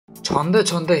ছন্দে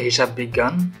ছন্দে হিসাব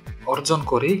বিজ্ঞান অর্জন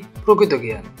করি প্রকৃত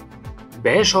জ্ঞান।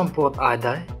 ব্যয় সম্পদ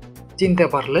আদায় চিনতে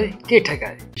পারলে কে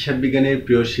ঠেকায়। হিসাব বিজ্ঞানের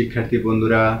প্রিয় শিক্ষার্থী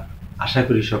বন্ধুরা, আশা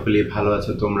করি সকলেই ভালো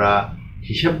আছো তোমরা।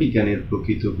 হিসাব বিজ্ঞানের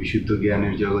প্রকৃত বিশুদ্ধ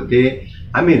জ্ঞানের জগতে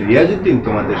আমি রিয়াজউদ্দিন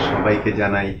তোমাদের সবাইকে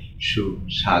জানাই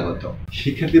সুস্বাগত।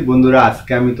 শিক্ষার্থী বন্ধুরা,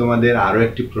 আজকে আমি তোমাদের আরো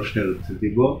একটি প্রশ্নের উত্তর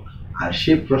দিব। আর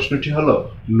সেই প্রশ্নটি হলো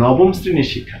নবম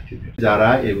শ্রেণীর শিক্ষার্থীদের, যারা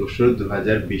এবছর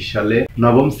 2020 সালে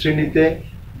নবম শ্রেণীতে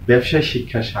ব্যবসায়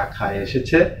শিক্ষা শাখায়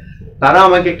এসেছে, তারা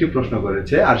আমাকে একটি প্রশ্ন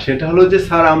করেছে। আর সেটা হলো যে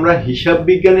স্যার, আমরা হিসাব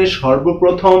বিজ্ঞানের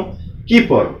সর্বপ্রথম কি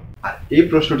পড়ব? আর এই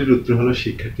প্রশ্নটির উত্তর হলো,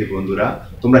 শিক্ষার্থী বন্ধুরা,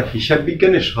 তোমরা হিসাব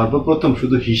বিজ্ঞানের সর্বপ্রথম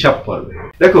শুধু হিসাব পড়বে।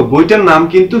 দেখো, বইটার নাম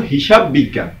কিন্তু হিসাব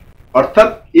বিজ্ঞান, অর্থাৎ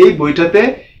এই বইটাতে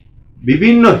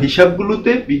বিভিন্ন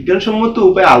হিসাবগুলোতে বিজ্ঞানসম্মত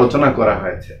উপায়ে আলোচনা করা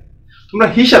হয়েছে। তোমরা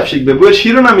হিসাব শিখবে, বইয়ের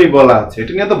শিরোনামই বলা আছে,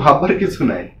 এটা নিয়ে তো ভাববার কিছু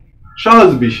নাই,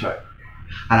 সহজ বিষয়।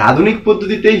 আর আধুনিক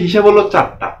পদ্ধতিতে হিসাব হলো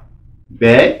 4টা: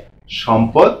 ব্যয়,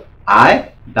 সম্পদ, আয়,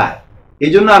 দায়।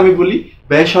 এই জন্য আমি বলি,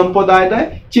 ব্যয়, সম্পদ, আয়, দায়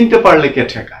চিনতে পারলে কে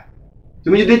ঠেকায়।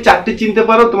 তুমি যদি 4টি চিনতে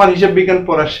পারো, তোমার হিসাব বিজ্ঞান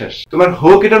পড়া শেষ। তোমার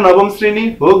হোক এটা নবম শ্রেণী,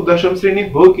 হোক দশম শ্রেণী,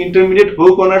 হোক ইন্টারমিডিয়েট,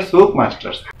 হোক অনার্স, হোক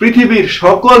মাস্টার্স, পৃথিবীর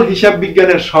সকল হিসাব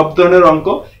বিজ্ঞানের সব ধরনের অঙ্ক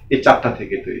এই 4টা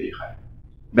থেকে তৈরি হয়,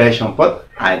 ব্যয়, সম্পদ,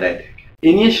 আয়, দায় থেকে। এ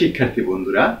নিয়ে শিক্ষার্থী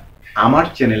বন্ধুরা, আমার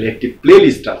চ্যানেলে একটি প্লে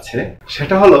লিস্ট আছে,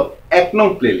 সেটা হলো 1 নং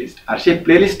প্লে লিস্ট। আর সেই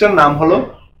প্লে লিস্টটার নাম হলো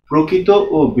প্রকৃত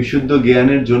ও বিশুদ্ধ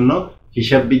জ্ঞানের জন্য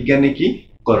হিসাব বিজ্ঞানে কি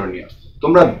করণীয়।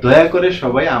 তোমরা দয়া করে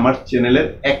সবাই আমার চ্যানেলের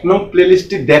 1 নং প্লে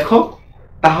লিস্টটি দেখো,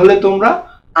 তাহলে তোমরা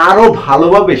আরো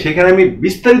ভালোভাবে, সেখানে আমি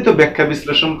বিস্তারিত ব্যাখ্যা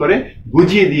বিশ্লেষণ করে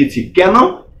বুঝিয়ে দিয়েছি কেন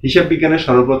হিসাব বিজ্ঞানের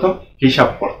সর্বপ্রথম হিসাব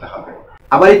পড়তে হবে।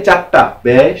 আবার এই 4টা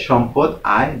ব্যয়, সম্পদ,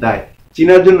 আয়, দায়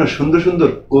চিনার জন্য সুন্দর সুন্দর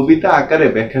কবিতা আকারে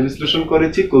ব্যাখ্যা বিশ্লেষণ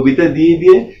করেছি। কবিতা দিয়ে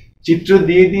দিয়ে, চিত্র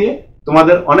দিয়ে দিয়ে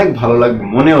তোমাদের অনেক ভালো লাগবে,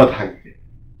 মনেও থাকবে।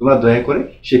 তোমরা দয়া করে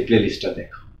সেই প্লে লিস্টটা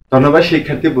দেখো। ধন্যবাদ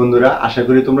শিক্ষার্থী বন্ধুরা, আশা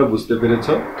করি তোমরা বুঝতে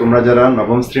পেরেছো। তোমরা যারা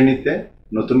নবম শ্রেণীতে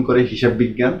নতুন করে হিসাব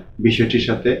বিজ্ঞান বিষয়টির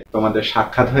সাথে তোমাদের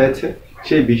সাক্ষাৎ হয়েছে,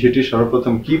 সেই বিষয়টি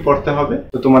সর্বপ্রথম কি পড়তে হবে।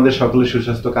 তো তোমাদের সকলের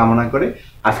সুস্বাস্থ্য কামনা করে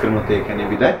আজকের মতো এখানে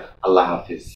বিদায়। আল্লাহ হাফিজ।